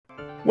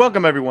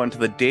Welcome, everyone, to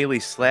the Daily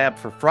Slab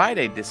for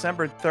Friday,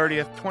 December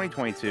 30th,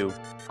 2022.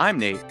 I'm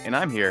Nate, and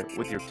I'm here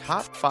with your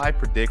top 5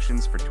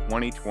 predictions for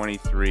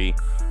 2023.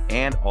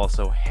 And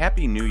also,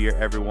 Happy New Year,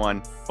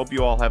 everyone. Hope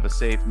you all have a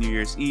safe New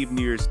Year's Eve,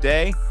 New Year's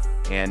Day,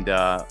 and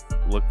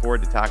look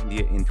forward to talking to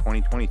you in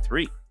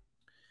 2023.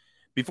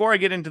 Before I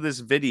get into this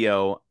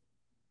video,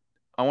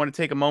 I want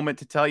to take a moment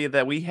to tell you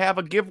that we have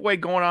a giveaway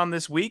going on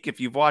this week.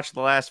 If you've watched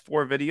the last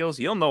 4 videos,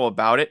 you'll know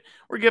about it.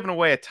 We're giving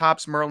away a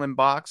Topps Merlin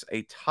box,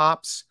 a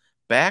Topps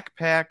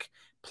backpack,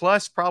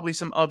 plus probably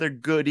some other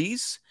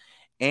goodies.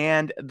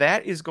 And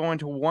that is going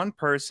to one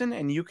person,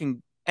 and you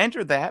can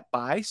enter that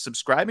by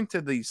subscribing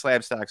to the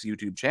Slab Stocks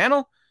YouTube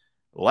channel,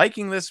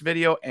 liking this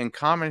video, and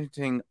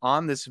commenting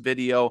on this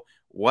video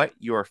what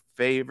your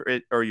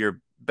favorite or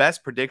your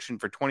best prediction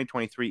for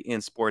 2023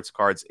 in sports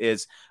cards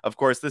is. Of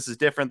course, this is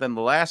different than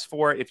the last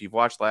 4. If you've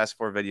watched the last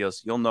 4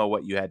 videos, you'll know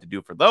what you had to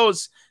do for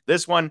those.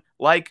 This one,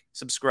 like,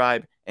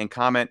 subscribe, and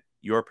comment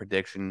your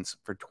predictions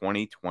for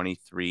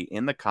 2023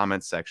 in the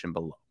comments section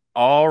below.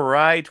 All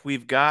right,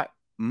 we've got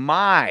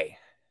my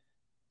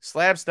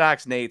Slab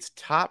Stocks Nate's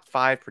top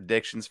 5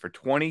 predictions for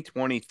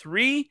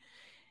 2023,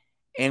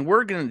 and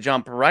we're going to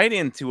jump right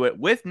into it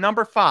with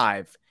number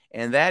 5,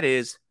 and that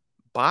is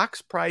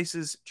box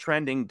prices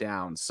trending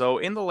down. So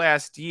in the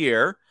last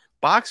year,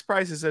 box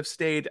prices have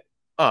stayed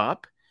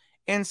up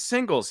and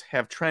singles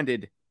have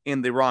trended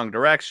in the wrong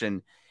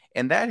direction,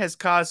 and that has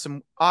caused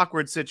some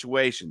awkward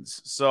situations.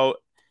 So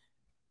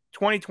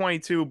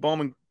 2022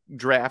 Bowman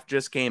draft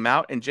just came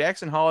out, and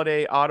Jackson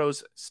Holiday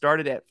autos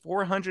started at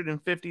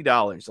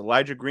 $450.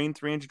 Elijah Green,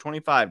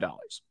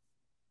 $325.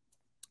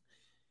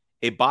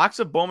 A box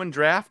of Bowman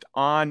draft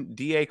on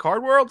DA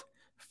Card World,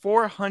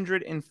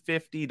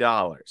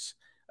 $450.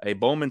 A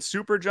Bowman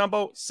Super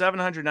Jumbo,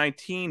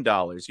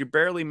 $719. You're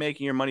barely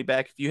making your money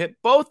back if you hit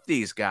both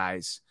these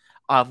guys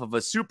off of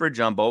a Super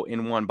Jumbo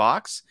in one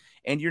box,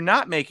 and you're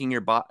not making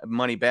your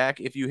money back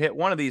if you hit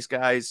one of these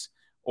guys,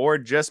 or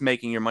just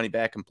making your money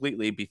back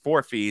completely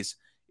before fees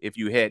if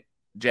you hit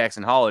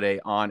Jackson Holiday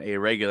on a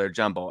regular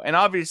jumbo. And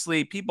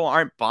obviously, people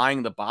aren't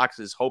buying the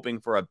boxes hoping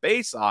for a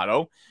base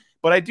auto,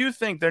 but I do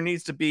think there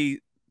needs to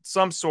be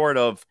some sort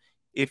of,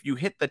 if you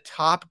hit the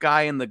top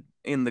guy in the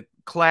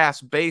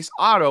class base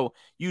auto,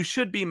 you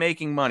should be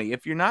making money.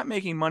 If you're not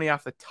making money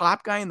off the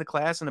top guy in the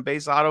class in a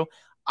base auto,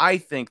 I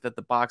think that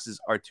the boxes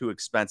are too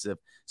expensive.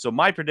 So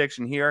my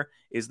prediction here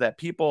is that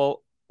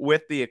people,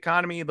 with the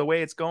economy the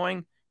way it's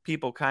going,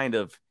 people kind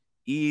of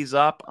ease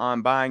up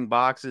on buying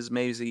boxes,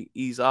 maybe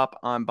ease up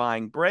on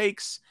buying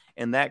breaks,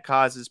 and that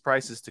causes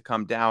prices to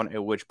come down,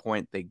 at which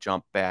point they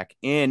jump back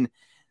in.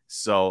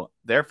 So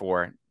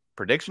therefore,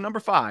 prediction number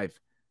 5,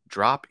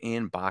 drop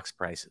in box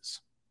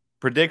prices.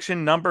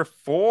 Prediction number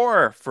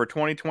 4 for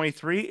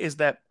 2023 is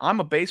that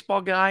I'm a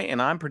baseball guy,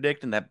 and I'm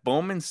predicting that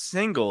Bowman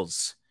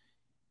singles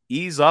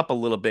ease up a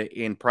little bit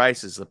in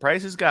prices. The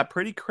prices got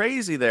pretty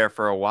crazy there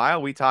for a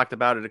while. We talked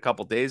about it a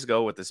couple days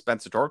ago with the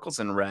Spencer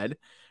Torkelson red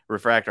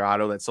refractor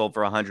auto that sold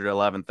for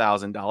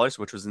 $111,000,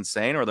 which was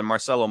insane, or the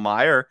Marcelo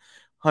Meyer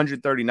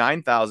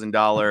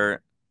 $139,000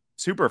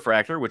 super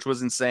refractor, which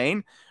was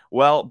insane.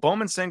 Well,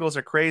 Bowman singles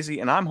are crazy,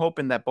 and I'm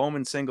hoping that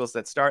Bowman singles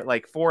that start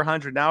like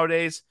 $400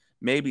 nowadays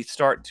maybe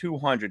start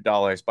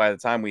 $200 by the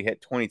time we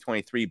hit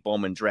 2023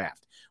 Bowman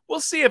draft. We'll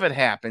see if it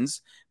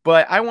happens,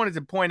 but I wanted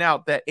to point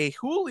out that a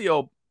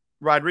Julio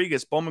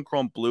Rodriguez Bowman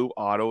Chrome Blue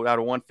auto out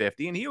of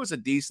 150, and he was a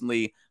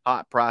decently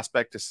hot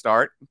prospect to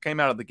start.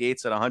 Came out of the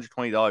gates at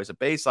 $120 a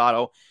base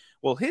auto.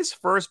 Well, his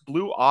first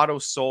blue auto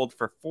sold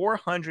for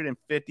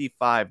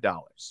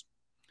 $455.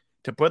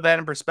 To put that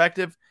in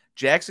perspective,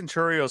 Jackson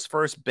Churrio's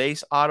first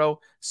base auto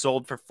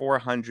sold for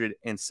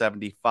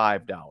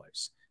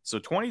 $475. So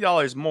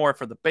 $20 more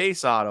for the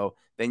base auto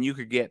than you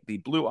could get the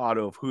blue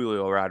auto of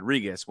Julio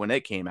Rodriguez when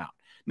it came out.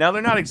 Now,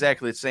 they're not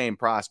exactly the same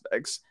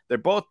prospects.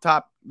 They've both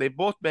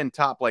been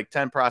top like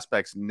 10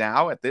 prospects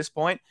now at this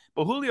point,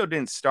 but Julio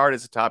didn't start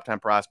as a top 10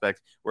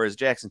 prospect, whereas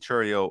Jackson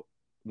Churrio,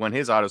 when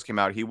his autos came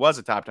out, he was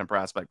a top 10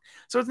 prospect.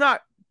 So it's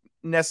not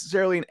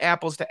necessarily an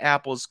apples to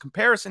apples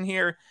comparison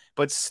here,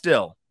 but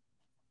still,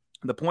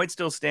 the point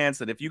still stands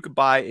that if you could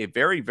buy a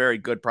very, very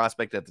good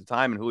prospect at the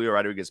time in Julio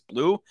Rodriguez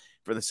Blue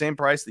for the same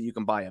price that you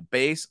can buy a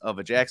base of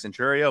a Jackson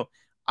Churrio,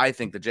 I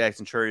think the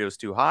Jackson Churrio is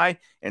too high.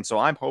 And so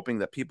I'm hoping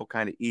that people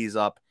kind of ease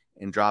up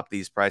and drop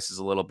these prices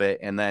a little bit.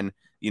 And then,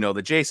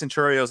 the Jason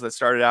Churrios that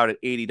started out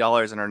at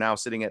 $80 and are now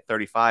sitting at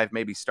 $35,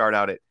 maybe start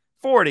out at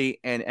 $40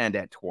 and end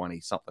at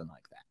 $20, something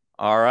like that.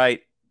 All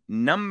right.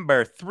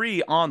 Number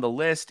 3 on the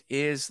list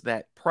is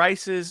that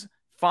prices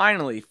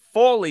finally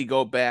fully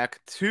go back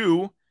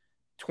to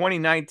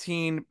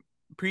 2019,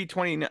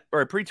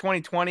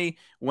 pre-2020,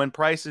 when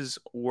prices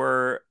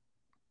were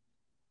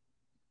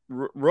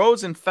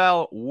rose and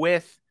fell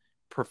with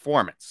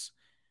performance.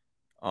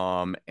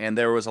 And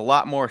there was a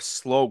lot more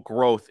slow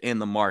growth in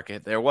the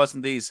market. There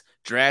wasn't these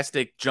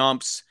drastic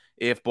jumps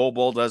if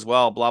Bull does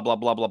well, blah, blah,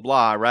 blah, blah,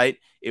 blah, right?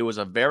 It was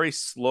a very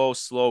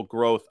slow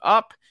growth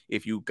up.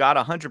 If you got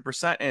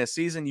 100% in a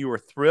season, you were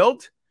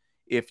thrilled.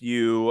 If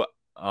you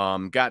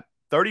got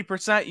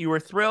 30%, you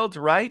were thrilled,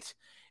 right?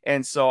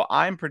 And so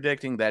I'm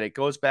predicting that it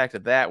goes back to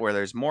that, where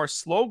there's more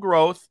slow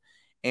growth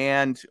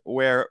and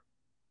where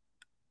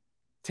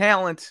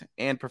talent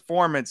and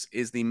performance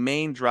is the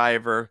main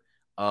driver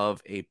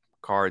of a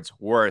card's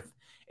worth.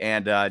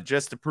 And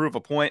just to prove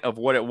a point of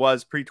what it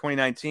was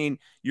pre-2019,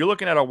 you're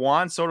looking at a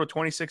Juan Soto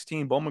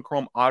 2016 Bowman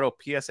Chrome Auto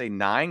PSA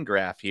 9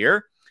 graph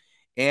here.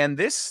 And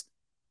this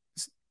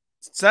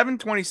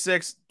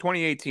 726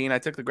 2018, I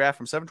took the graph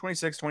from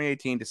 726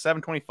 2018 to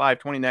 725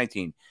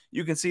 2019.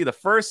 You can see the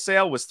first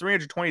sale was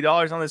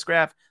 $320 on this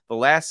graph. The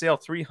last sale,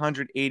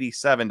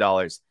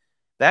 $387.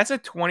 That's a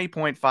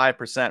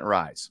 20.5%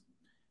 rise.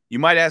 You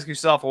might ask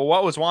yourself, well,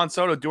 what was Juan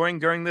Soto doing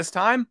during this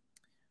time?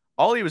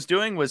 All he was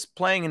doing was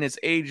playing in his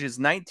ages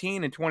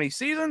 19 and 20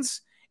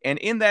 seasons. And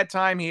in that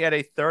time, he had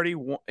he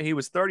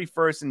was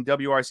 31st in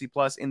WRC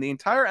Plus in the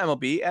entire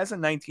MLB as a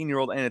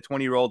 19-year-old and a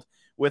 20-year-old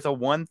with a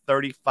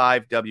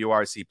 135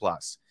 WRC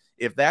Plus.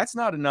 If that's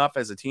not enough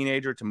as a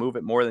teenager to move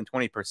it more than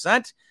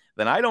 20%,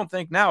 then I don't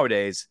think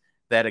nowadays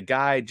that a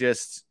guy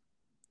just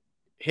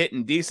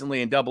hitting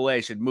decently in AA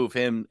should move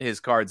his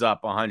cards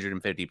up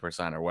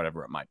 150% or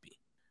whatever it might be.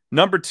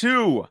 Number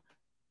 2,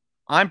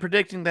 I'm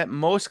predicting that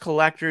most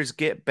collectors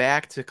get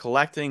back to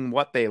collecting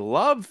what they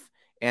love,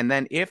 and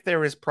then if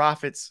there is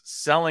profits,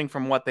 selling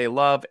from what they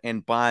love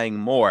and buying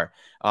more.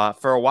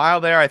 For a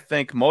while there, I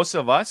think most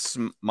of us,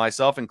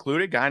 myself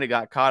included, kind of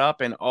got caught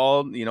up in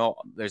all,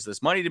 there's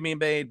this money to be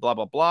made, blah,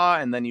 blah, blah,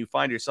 and then you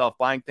find yourself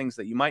buying things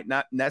that you might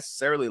not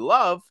necessarily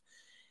love,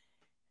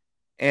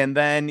 and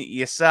then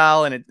you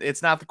sell, and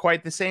it's not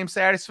quite the same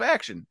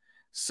satisfaction.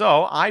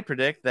 So I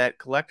predict that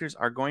collectors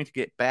are going to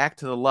get back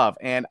to the love.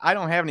 And I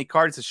don't have any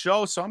cards to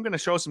show, so I'm going to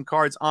show some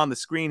cards on the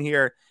screen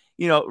here.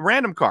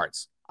 Random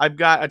cards. I've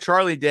got a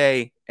Charlie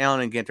Day,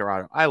 Allen and Ginter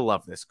auto. I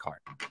love this card.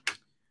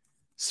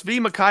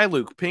 Svi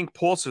Mikhailuk, pink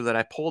pulsar that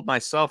I pulled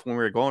myself when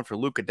we were going for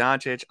Luka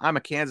Doncic. I'm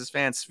a Kansas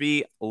fan.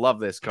 Svi, love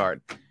this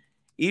card.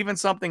 Even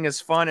something as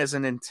fun as a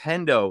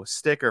Nintendo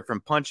sticker from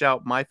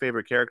Punch-Out!, my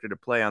favorite character to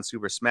play on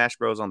Super Smash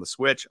Bros. On the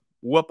Switch.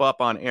 Whoop up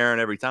on Aaron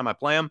every time I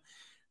play him.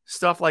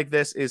 Stuff like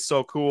this is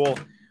so cool.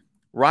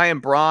 Ryan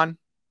Braun,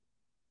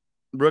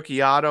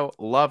 rookie auto.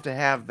 Love to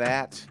have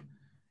that.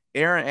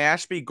 Aaron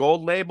Ashby,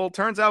 gold label.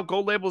 Turns out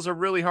gold labels are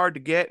really hard to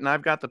get, and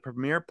I've got the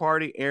Premier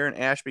Party Aaron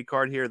Ashby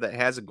card here that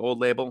has a gold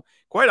label.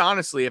 Quite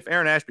honestly, if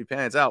Aaron Ashby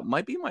pans out,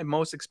 might be my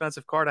most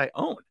expensive card I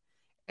own.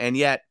 And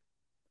yet,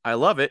 I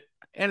love it,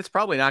 and it's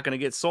probably not going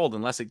to get sold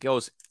unless it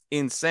goes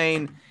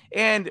insane.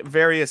 And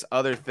various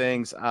other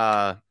things.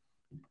 Udoka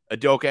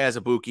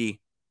Azubuike,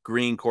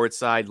 green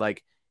courtside,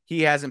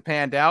 he hasn't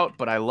panned out,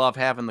 but I love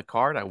having the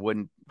card. I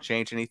wouldn't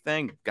change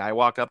anything. Guy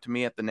walked up to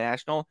me at the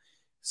National,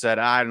 said,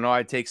 I don't know,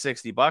 I'd take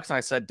 $60. And I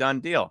said, done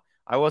deal.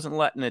 I wasn't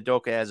letting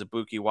Udoka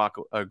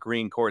Azubuike a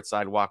green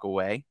courtside walk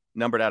away,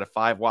 numbered out of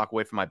 5, walk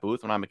away from my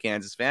booth when I'm a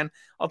Kansas fan.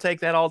 I'll take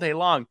that all day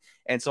long.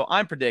 And so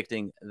I'm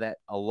predicting that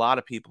a lot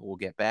of people will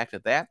get back to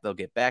that. They'll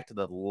get back to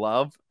the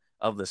love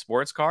of the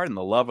sports card and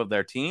the love of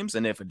their teams.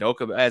 And if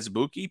Udoka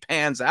Azubuike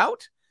pans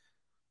out,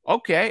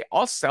 okay,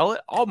 I'll sell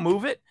it. I'll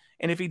move it.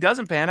 And if he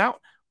doesn't pan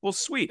out, well,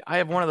 sweet. I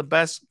have one of the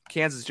best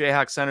Kansas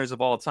Jayhawks centers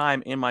of all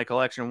time in my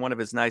collection, one of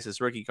his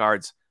nicest rookie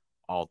cards.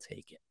 I'll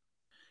take it.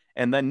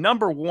 And then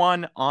number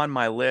 1 on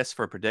my list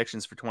for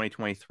predictions for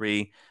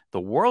 2023, the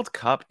World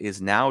Cup is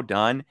now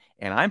done,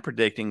 and I'm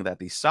predicting that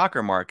the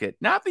soccer market,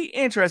 not the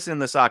interest in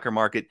the soccer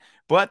market,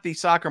 but the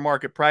soccer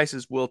market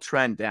prices will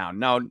trend down.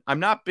 Now, I'm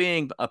not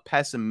being a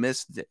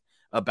pessimist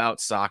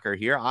about soccer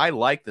here. I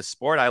like the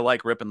sport. I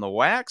like ripping the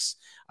wax.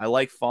 I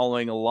like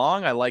following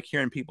along. I like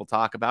hearing people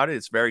talk about it.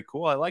 It's very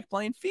cool. I like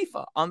playing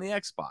FIFA on the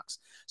Xbox.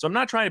 So I'm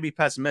not trying to be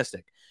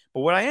pessimistic. But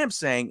what I am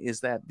saying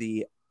is that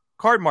the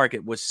card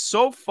market was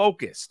so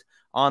focused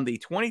on the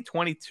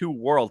 2022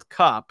 World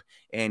Cup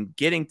and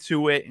getting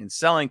to it and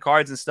selling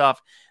cards and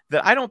stuff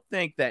that I don't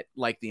think that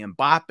the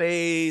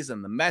Mbappes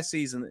and the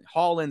Messis and the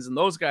Haalands and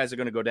those guys are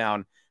going to go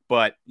down.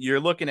 But you're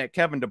looking at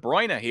Kevin De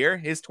Bruyne here.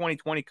 His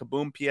 2020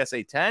 Kaboom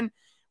PSA 10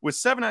 was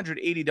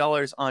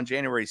 $780 on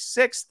January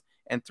 6th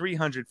and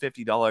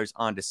 $350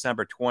 on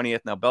December 20th.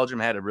 Now, Belgium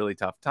had a really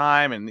tough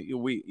time, and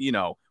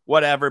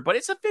whatever. But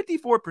it's a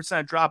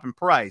 54% drop in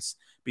price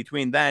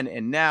between then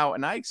and now.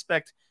 And I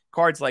expect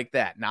cards like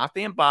that, not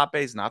the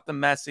Mbappes, not the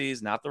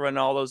Messis, not the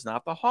Ronaldos,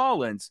 not the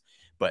Haalands,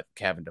 but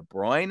Kevin De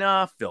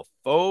Bruyne, Phil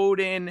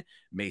Foden,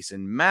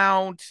 Mason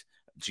Mount,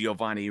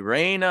 Giovanni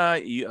Reina,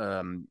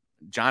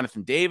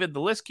 Jonathan David, the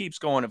list keeps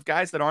going of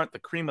guys that aren't the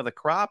cream of the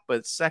crop,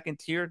 but second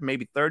tier,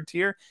 maybe third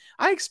tier.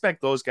 I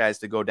expect those guys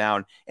to go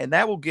down, and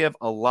that will give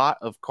a lot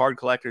of card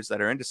collectors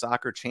that are into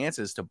soccer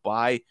chances to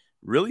buy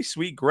really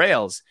sweet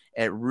grails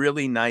at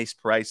really nice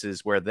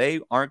prices where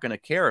they aren't going to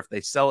care if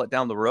they sell it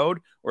down the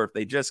road or if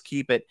they just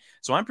keep it.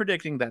 So I'm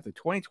predicting that the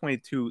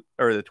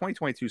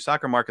 2022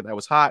 soccer market that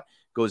was hot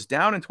goes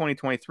down in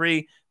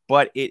 2023,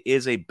 but it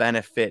is a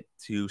benefit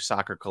to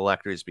soccer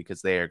collectors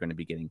because they are going to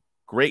be getting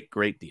great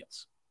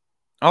deals.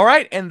 All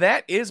right, and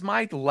that is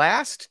my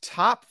last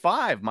top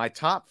 5, my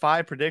top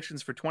 5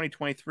 predictions for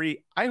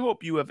 2023. I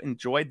hope you have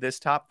enjoyed this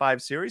top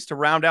 5 series to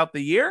round out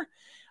the year.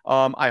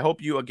 I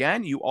hope you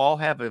all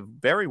have a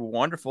very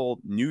wonderful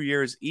New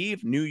Year's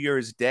Eve, New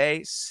Year's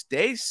Day.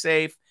 Stay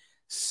safe.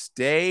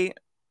 Stay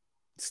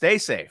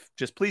safe.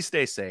 Just please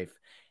stay safe.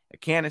 I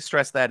can't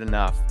stress that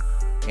enough.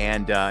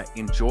 And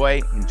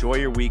enjoy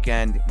your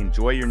weekend.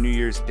 Enjoy your New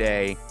Year's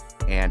Day.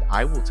 And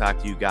I will talk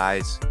to you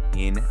guys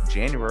in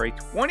January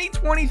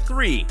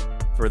 2023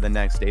 for the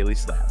next Daily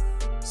Slab.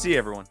 See you,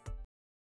 everyone.